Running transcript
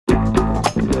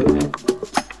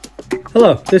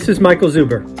Hello, this is Michael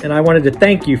Zuber, and I wanted to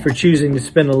thank you for choosing to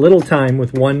spend a little time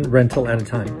with one rental at a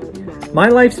time. My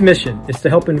life's mission is to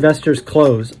help investors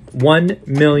close 1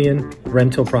 million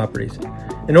rental properties.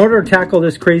 In order to tackle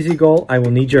this crazy goal, I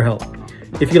will need your help.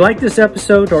 If you like this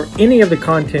episode or any of the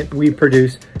content we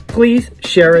produce, please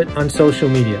share it on social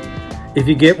media. If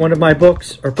you get one of my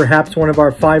books or perhaps one of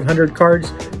our 500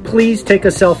 cards, please take a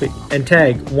selfie and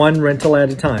tag one rental at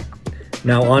a time.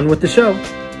 Now on with the show.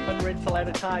 One rental at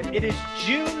a time. It is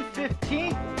June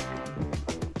 15th,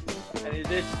 and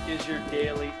this is your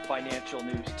daily financial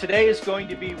news. Today is going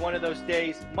to be one of those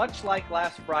days, much like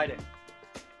last Friday.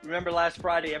 Remember last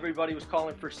Friday, everybody was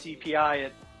calling for CPI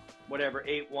at whatever,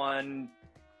 8.1.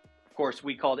 Of course,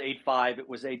 we called 8.5. It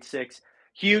was 8.6.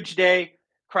 Huge day.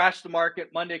 Crashed the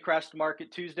market. Monday crashed the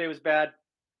market. Tuesday was bad.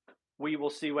 We will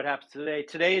see what happens today.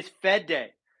 Today is Fed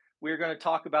Day. We're going to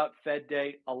talk about Fed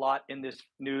Day a lot in this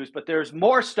news, but there's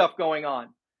more stuff going on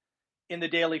in the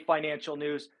daily financial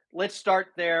news. Let's start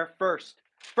there first.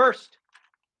 First,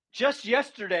 just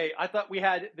yesterday, I thought we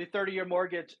had the 30-year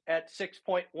mortgage at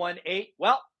 6.18.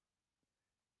 Well,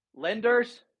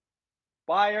 lenders,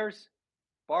 buyers,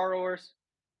 borrowers,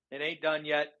 it ain't done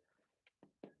yet.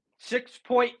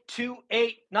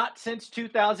 6.28, not since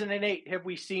 2008 have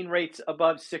we seen rates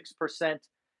above 6%.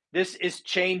 This is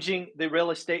changing the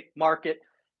real estate market.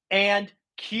 And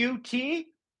QT,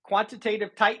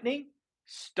 quantitative tightening,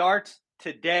 starts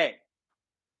today.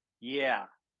 Yeah,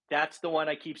 that's the one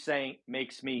I keep saying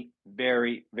makes me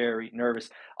very, very nervous.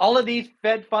 All of these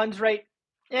Fed funds rate,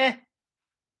 don't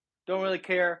really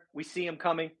care. We see them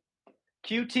coming.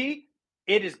 QT,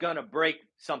 it is going to break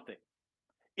something.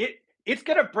 It's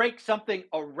going to break something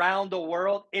around the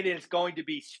world. It is going to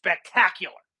be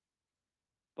spectacular.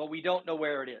 But we don't know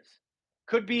where it is.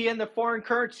 Could be in the foreign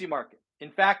currency market.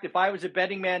 In fact, if I was a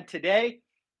betting man today,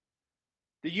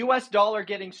 the US dollar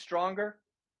getting stronger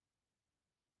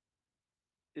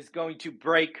is going to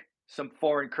break some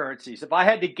foreign currencies. If I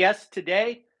had to guess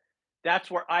today, that's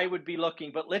where I would be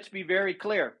looking. But let's be very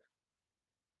clear.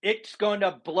 It's going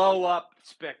to blow up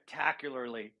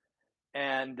spectacularly.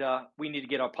 And we need to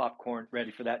get our popcorn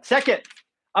ready for that. Second,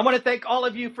 I want to thank all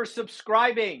of you for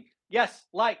subscribing. Yes,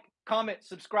 like, comment,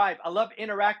 subscribe. I love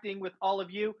interacting with all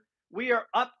of you. We are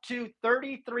up to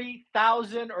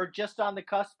 33,000 or just on the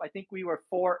cusp. I think we were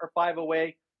 4 or 5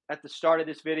 away at the start of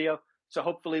this video. So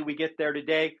hopefully we get there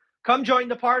today. Come join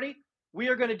the party. We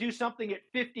are going to do something at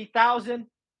 50,000.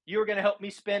 You're going to help me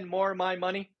spend more of my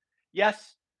money.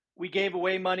 Yes, we gave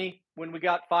away money when we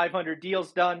got 500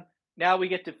 deals done. Now we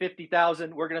get to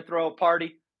 50,000. We're going to throw a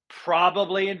party,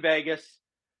 probably in Vegas,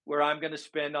 where I'm going to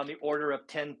spend on the order of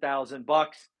 $10,000.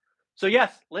 So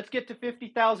yes, let's get to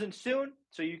 50,000 soon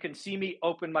so you can see me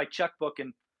open my checkbook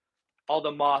and all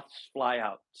the moths fly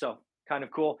out. So kind of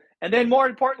cool. And then more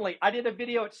importantly, I did a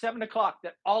video at 7 o'clock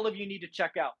that all of you need to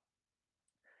check out.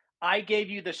 I gave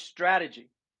you the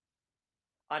strategy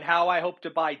on how I hope to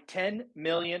buy $10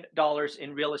 million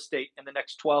in real estate in the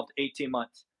next 12 to 18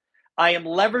 months. I am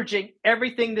leveraging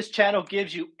everything this channel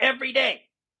gives you every day.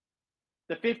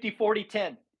 The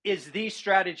 50-40-10 is the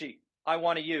strategy I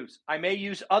want to use. I may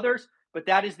use others, but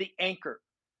that is the anchor.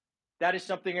 That is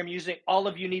something I'm using. All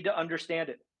of you need to understand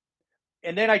it.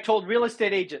 And then I told real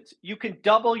estate agents, you can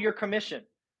double your commission.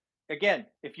 Again,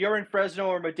 if you're in Fresno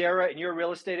or Madera and you're a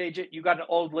real estate agent, you got an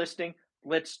old listing,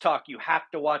 let's talk. You have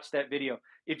to watch that video.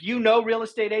 If you know real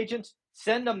estate agents,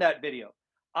 send them that video.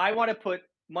 I want to put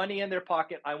money in their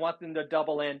pocket. I want them to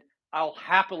double in. I'll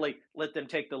happily let them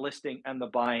take the listing and the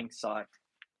buying side.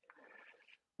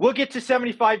 We'll get to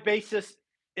 75 basis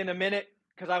in a minute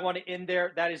because I want to end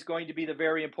there. That is going to be the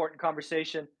very important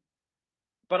conversation.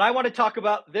 But I want to talk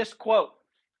about this quote.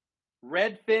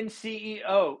 Redfin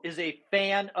CEO is a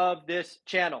fan of this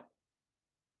channel.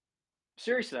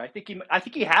 Seriously, I think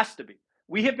he has to be.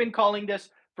 We have been calling this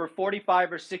for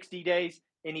 45 or 60 days,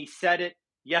 and he said it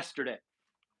yesterday.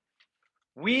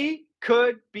 We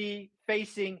could be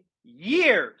facing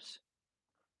years,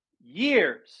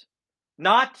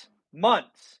 not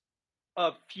months,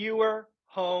 of fewer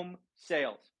home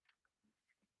sales.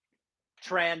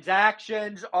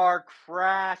 Transactions are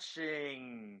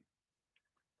crashing.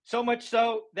 So much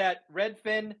so that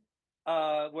Redfin,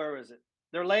 where is it?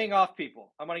 They're laying off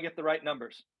people. I'm going to get the right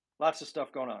numbers. Lots of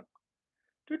stuff going on.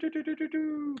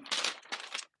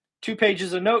 2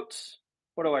 pages of notes.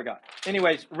 What do I got?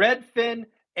 Anyways, Redfin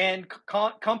and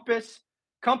Compass.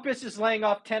 Compass is laying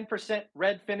off 10%.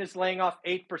 Redfin is laying off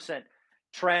 8%.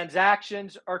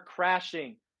 Transactions are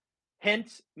crashing.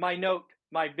 Hence my note,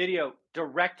 my video,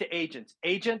 direct to agents.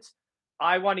 Agents,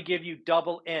 I want to give you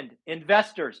double end.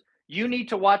 Investors, You need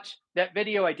to watch that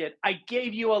video I did. I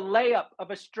gave you a layup of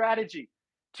a strategy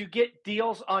to get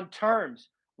deals on terms.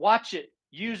 Watch it,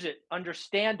 use it,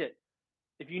 understand it.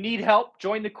 If you need help,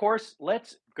 join the course.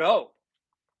 Let's go.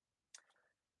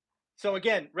 So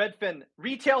again, Redfin,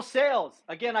 retail sales.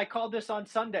 Again, I called this on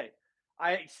Sunday.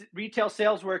 Retail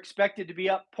sales were expected to be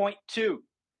up 0.2.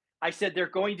 I said they're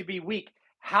going to be weak.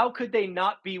 How could they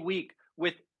not be weak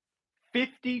with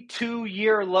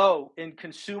 52-year low in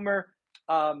consumer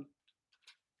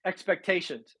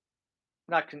expectations?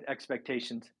 Not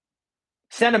expectations.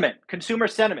 Sentiment, consumer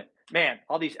sentiment. Man,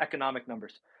 all these economic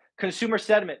numbers. Consumer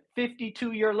sentiment,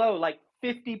 52-year low, like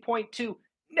 50.2.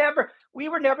 We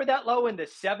were never that low in the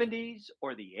 70s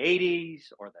or the 80s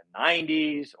or the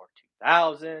 90s or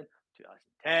 2000,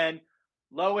 2010.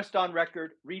 Lowest on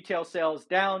record. Retail sales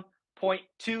down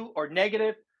 0.2 or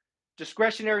negative.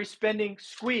 Discretionary spending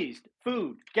squeezed.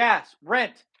 Food, gas,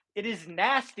 rent. It is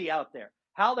nasty out there.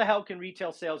 How the hell can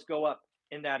retail sales go up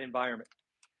in that environment?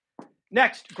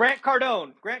 Next, Grant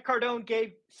Cardone. Grant Cardone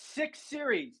gave six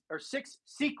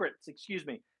secrets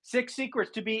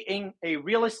to being a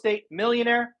real estate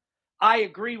millionaire. I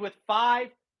agree with 5,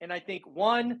 and I think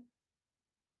 1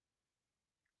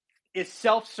 is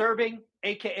self-serving,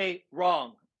 aka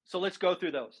wrong. So let's go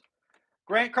through those.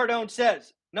 Grant Cardone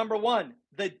says, number 1,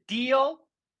 the deal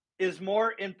is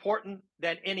more important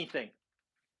than anything.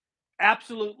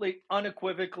 Absolutely,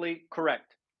 unequivocally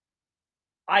correct.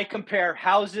 I compare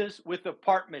houses with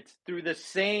apartments through the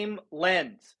same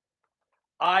lens.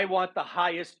 I want the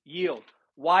highest yield.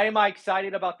 Why am I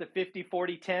excited about the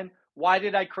 50-40-10? Why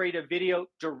did I create a video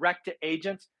direct to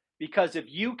agents? Because if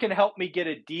you can help me get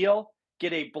a deal,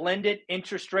 get a blended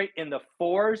interest rate in the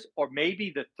 4s or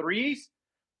maybe the 3s,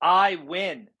 I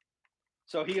win.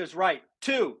 So he is right.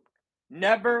 2,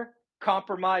 never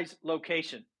compromise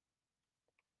location.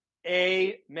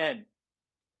 Amen.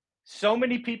 So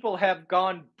many people have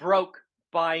gone broke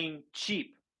buying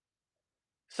cheap.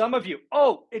 Some of you,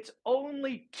 it's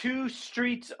only 2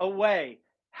 streets away.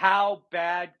 How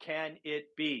bad can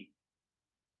it be?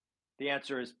 The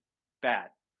answer is bad.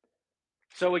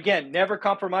 So again, never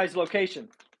compromise location.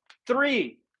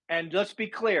 3, and let's be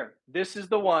clear, this is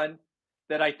the one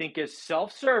that I think is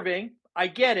self-serving. I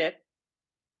get it,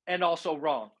 and also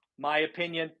wrong. My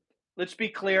opinion, let's be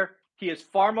clear, he is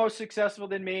far more successful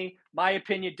than me. My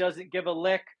opinion doesn't give a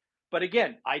lick. But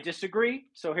again, I disagree,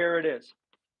 so here it is.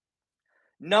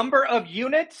 Number of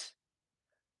units,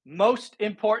 most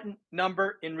important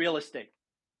number in real estate.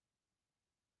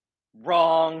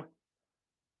 Wrong.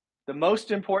 The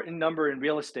most important number in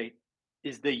real estate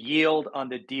is the yield on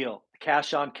the deal,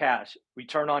 cash on cash,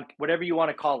 return on, whatever you want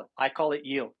to call it. I call it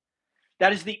yield.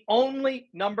 That is the only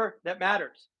number that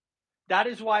matters. That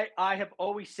is why I have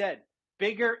always said,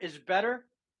 bigger is better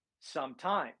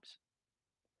sometimes.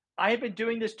 I have been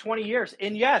doing this 20 years,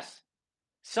 and yes,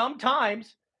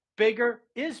 sometimes bigger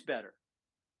is better.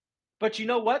 But you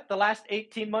know what? The last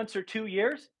 18 months or 2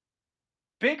 years,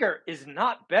 bigger is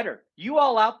not better. You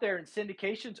all out there in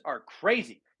syndications are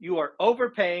crazy. You are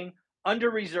overpaying,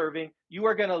 under-reserving. You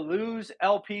are going to lose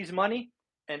LP's money,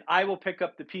 and I will pick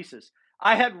up the pieces.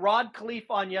 I had Rod Khleif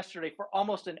on yesterday for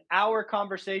almost an hour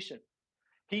conversation.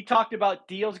 He talked about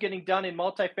deals getting done in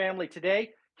multifamily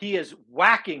today. He is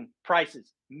whacking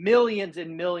prices, millions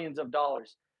and millions of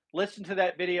dollars. Listen to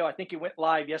that video. I think it went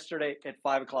live yesterday at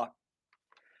 5 o'clock.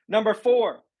 Number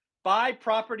 4, buy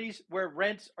properties where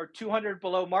rents are 200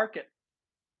 below market.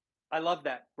 I love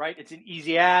that, right? It's an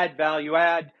easy ad, value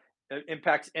add,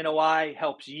 impacts NOI,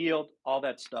 helps yield, all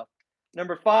that stuff.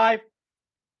 Number 5,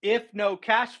 if no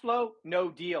cash flow, no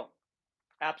deal.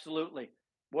 Absolutely.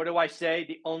 What do I say?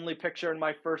 The only picture in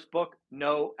my first book,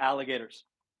 no alligators.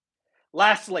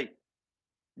 Lastly,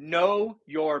 know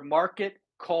your market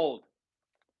cold.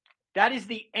 That is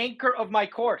the anchor of my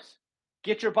course.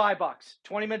 Get your buy box,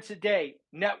 20 minutes a day,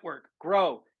 network,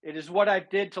 grow. It is what I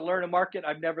did to learn a market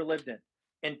I've never lived in.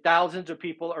 And thousands of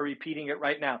people are repeating it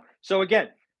right now. So again,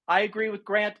 I agree with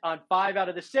Grant on 5 out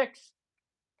of the 6.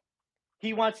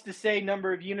 He wants to say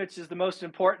number of units is the most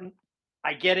important.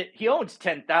 I get it. He owns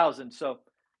 10,000, so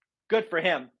good for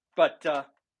him. But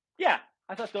yeah,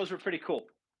 I thought those were pretty cool.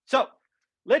 So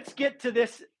let's get to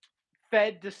this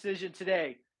Fed decision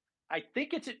today. I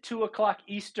think it's at 2 o'clock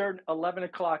Eastern, 11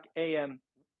 o'clock a.m.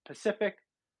 Pacific.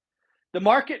 The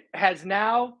market has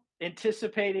now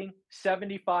anticipating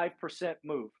 75%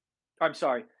 move. I'm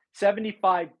sorry,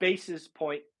 75 basis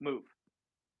point move.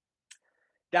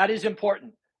 That is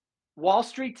important. Wall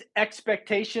Street's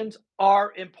expectations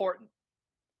are important.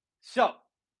 So,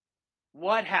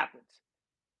 what happens?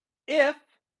 If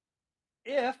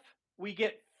we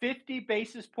get 50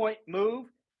 basis point move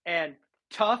and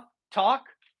tough talk,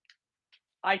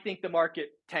 I think the market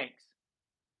tanks.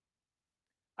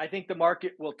 I think the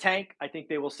market will tank. I think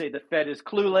they will say the Fed is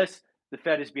clueless. The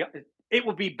Fed is beyond. It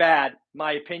will be bad,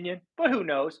 my opinion, but who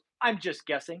knows? I'm just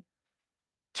guessing.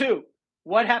 2,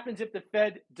 what happens if the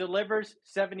Fed delivers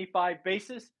 75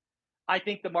 basis? I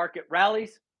think the market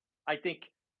rallies. I think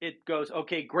it goes,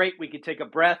 okay, great. We can take a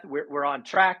breath. We're on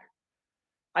track.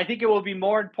 I think it will be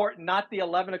more important, not the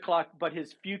 11 o'clock, but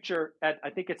his future at, I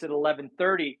think it's at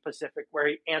 11:30 Pacific, where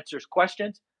he answers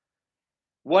questions.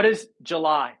 What is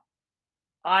July?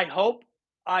 I hope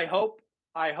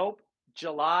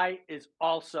July is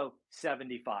also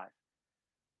 75.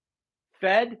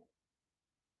 Fed,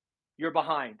 you're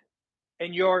behind.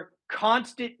 And your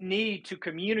constant need to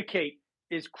communicate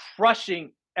is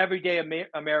crushing everyday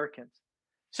Americans.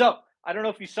 So, I don't know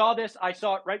if you saw this. I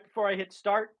saw it right before I hit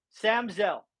start. Sam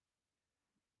Zell.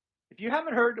 If you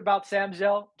haven't heard about Sam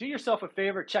Zell, do yourself a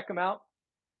favor, check him out.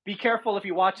 Be careful if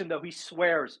you watch him, though. He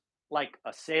swears like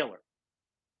a sailor.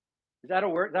 Is that a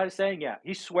word? Is that a saying? Yeah,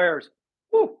 he swears.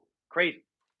 Woo, crazy.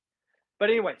 But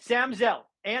anyway, Sam Zell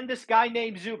and this guy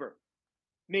named Zuber,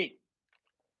 me,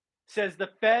 says the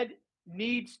Fed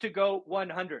needs to go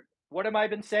 100. What have I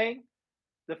been saying?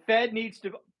 The Fed needs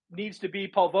to be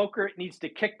Paul Volcker. It needs to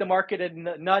kick the market in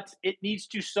the nuts. It needs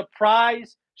to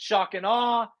surprise, shock and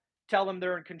awe, tell them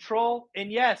they're in control.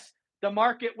 And yes, the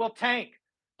market will tank,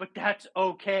 but that's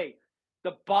okay.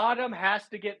 The bottom has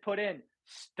to get put in.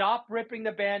 Stop ripping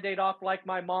the Band-Aid off like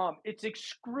my mom. It's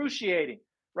excruciating,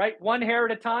 right? One hair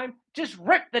at a time. Just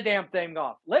rip the damn thing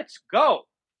off. Let's go.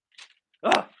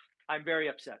 Ugh, I'm very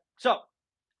upset. So,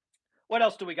 what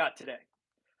else do we got today?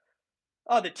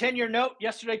 Oh, the 10-year note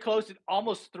yesterday closed at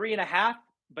almost 3.5.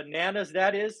 Bananas,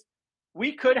 that is.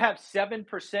 We could have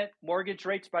 7% mortgage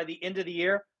rates by the end of the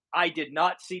year. I did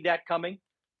not see that coming.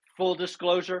 Full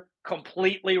disclosure,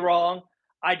 completely wrong.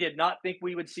 I did not think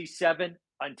we would see 7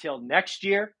 until next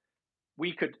year.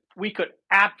 We could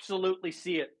absolutely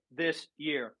see it this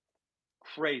year.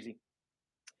 Crazy.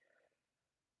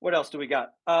 What else do we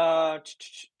got? Redfin,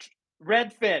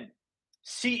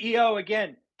 CEO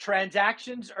again.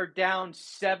 Transactions are down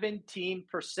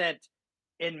 17%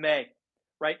 in May,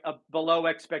 right? Below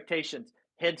expectations,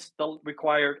 hence the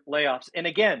required layoffs. And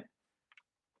again,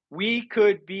 we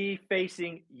could be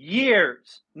facing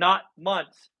years, not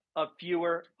months, of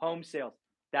fewer home sales.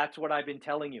 That's what I've been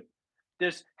telling you.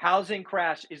 This housing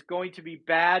crash is going to be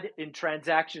bad in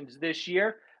transactions this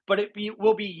year, but it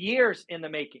will be years in the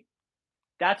making.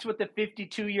 That's what the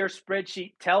 52-year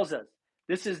spreadsheet tells us.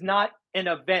 This is not an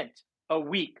event, a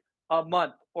week, a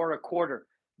month, or a quarter.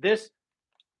 The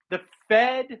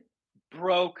Fed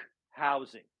broke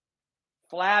housing.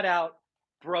 Flat out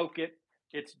broke it.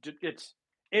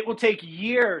 It will take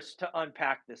years to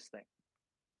unpack this thing.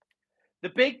 The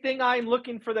big thing I'm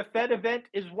looking for the Fed event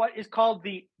is what is called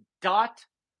the dot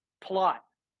plot.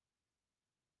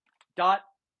 Dot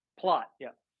plot, yeah.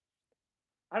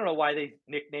 I don't know why these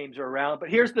nicknames are around, but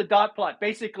here's the dot plot.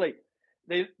 Basically,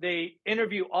 they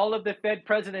interview all of the Fed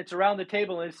presidents around the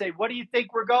table and say, what do you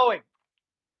think we're going?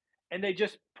 And they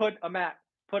just put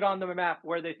on the map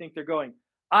where they think they're going.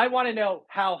 I want to know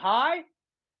how high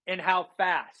and how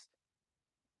fast.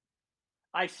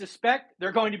 I suspect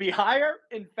they're going to be higher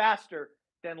and faster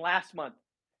than last month.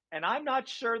 And I'm not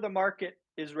sure the market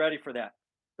is ready for that,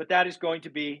 but that is going to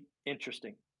be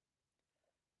interesting.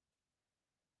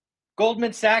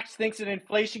 Goldman Sachs thinks that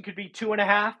inflation could be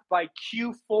 2.5 by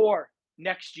Q4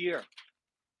 next year.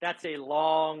 That's a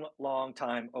long, long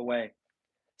time away.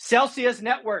 Celsius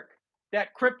Network,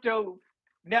 that crypto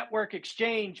network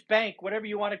exchange, bank, whatever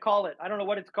you want to call it. I don't know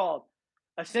what it's called.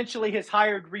 Essentially has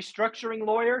hired restructuring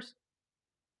lawyers.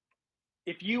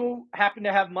 If you happen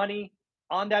to have money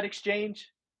on that exchange,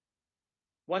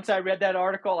 once I read that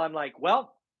article, I'm like,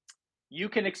 well, you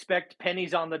can expect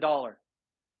pennies on the dollar.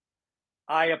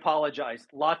 I apologize.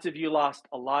 Lots of you lost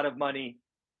a lot of money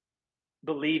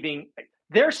believing.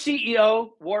 Their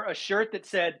CEO wore a shirt that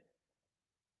said,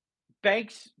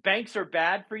 banks are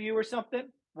bad for you or something.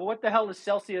 Well, what the hell is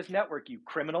Celsius Network, you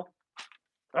criminal?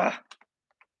 Ugh.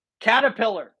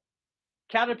 Caterpillar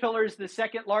is the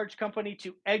second large company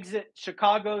to exit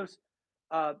Chicago's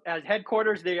as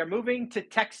headquarters. They are moving to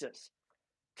Texas.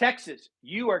 Texas,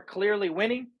 you are clearly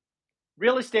winning.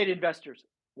 Real estate investors,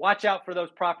 watch out for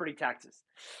those property taxes.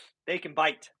 They can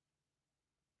bite.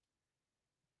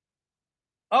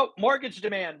 Oh, mortgage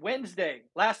demand, Wednesday.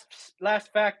 Last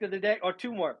fact of the day, or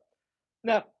two more.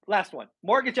 No, last one.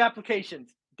 Mortgage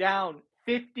applications down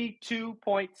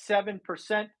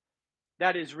 52.7%.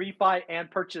 That is refi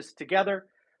and purchase together.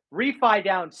 Refi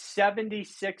down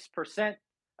 76%.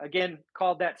 Again,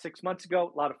 called that 6 months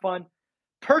ago. A lot of fun.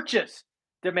 Purchase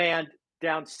demand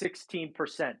down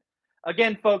 16%.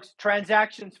 Again, folks,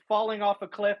 transactions falling off a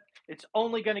cliff. It's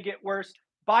only going to get worse.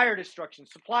 Buyer destruction,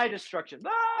 supply destruction.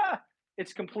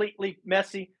 It's completely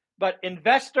messy. But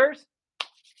investors,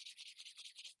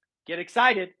 get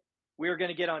excited. We're going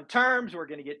to get on terms. We're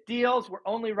going to get deals. We're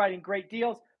only writing great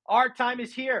deals. Our time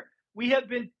is here. We have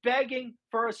been begging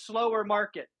for a slower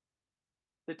market.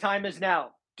 The time is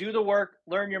now. Do the work,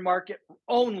 learn your market,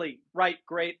 only write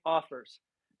great offers.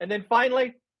 And then finally,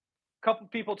 a couple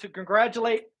people to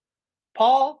congratulate.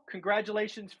 Paul,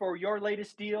 congratulations for your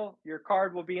latest deal. Your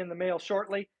card will be in the mail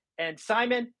shortly. And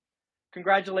Simon,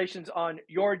 congratulations on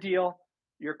your deal.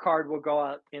 Your card will go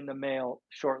out in the mail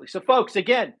shortly. So folks,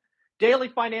 again, daily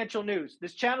financial news.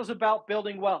 This channel is about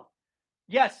building wealth.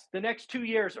 Yes, the next 2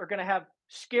 years are going to have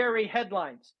scary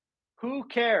headlines. Who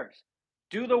cares?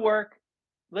 Do the work.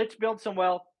 Let's build some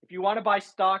wealth. If you want to buy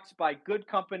stocks, buy good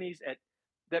companies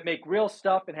that make real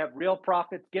stuff and have real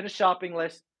profits. Get a shopping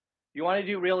list. If you want to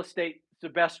do real estate, it's the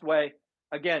best way.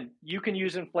 Again, you can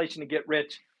use inflation to get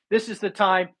rich. This is the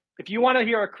time. If you want to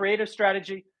hear a creative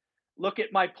strategy, look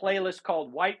at my playlist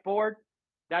called Whiteboard.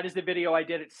 That is the video I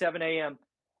did at 7 a.m.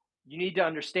 You need to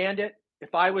understand it.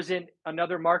 If I was in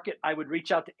another market, I would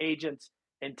reach out to agents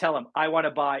and tell them, I want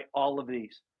to buy all of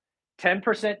these.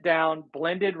 10% down,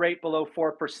 blended rate below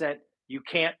 4%. You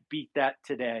can't beat that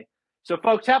today. So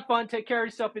folks, have fun. Take care of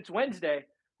yourself. It's Wednesday.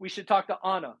 We should talk to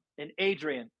Anna and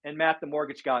Adrian and Matt, the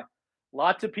mortgage guy.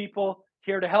 Lots of people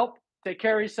here to help. Take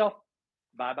care of yourself.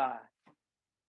 Bye-bye.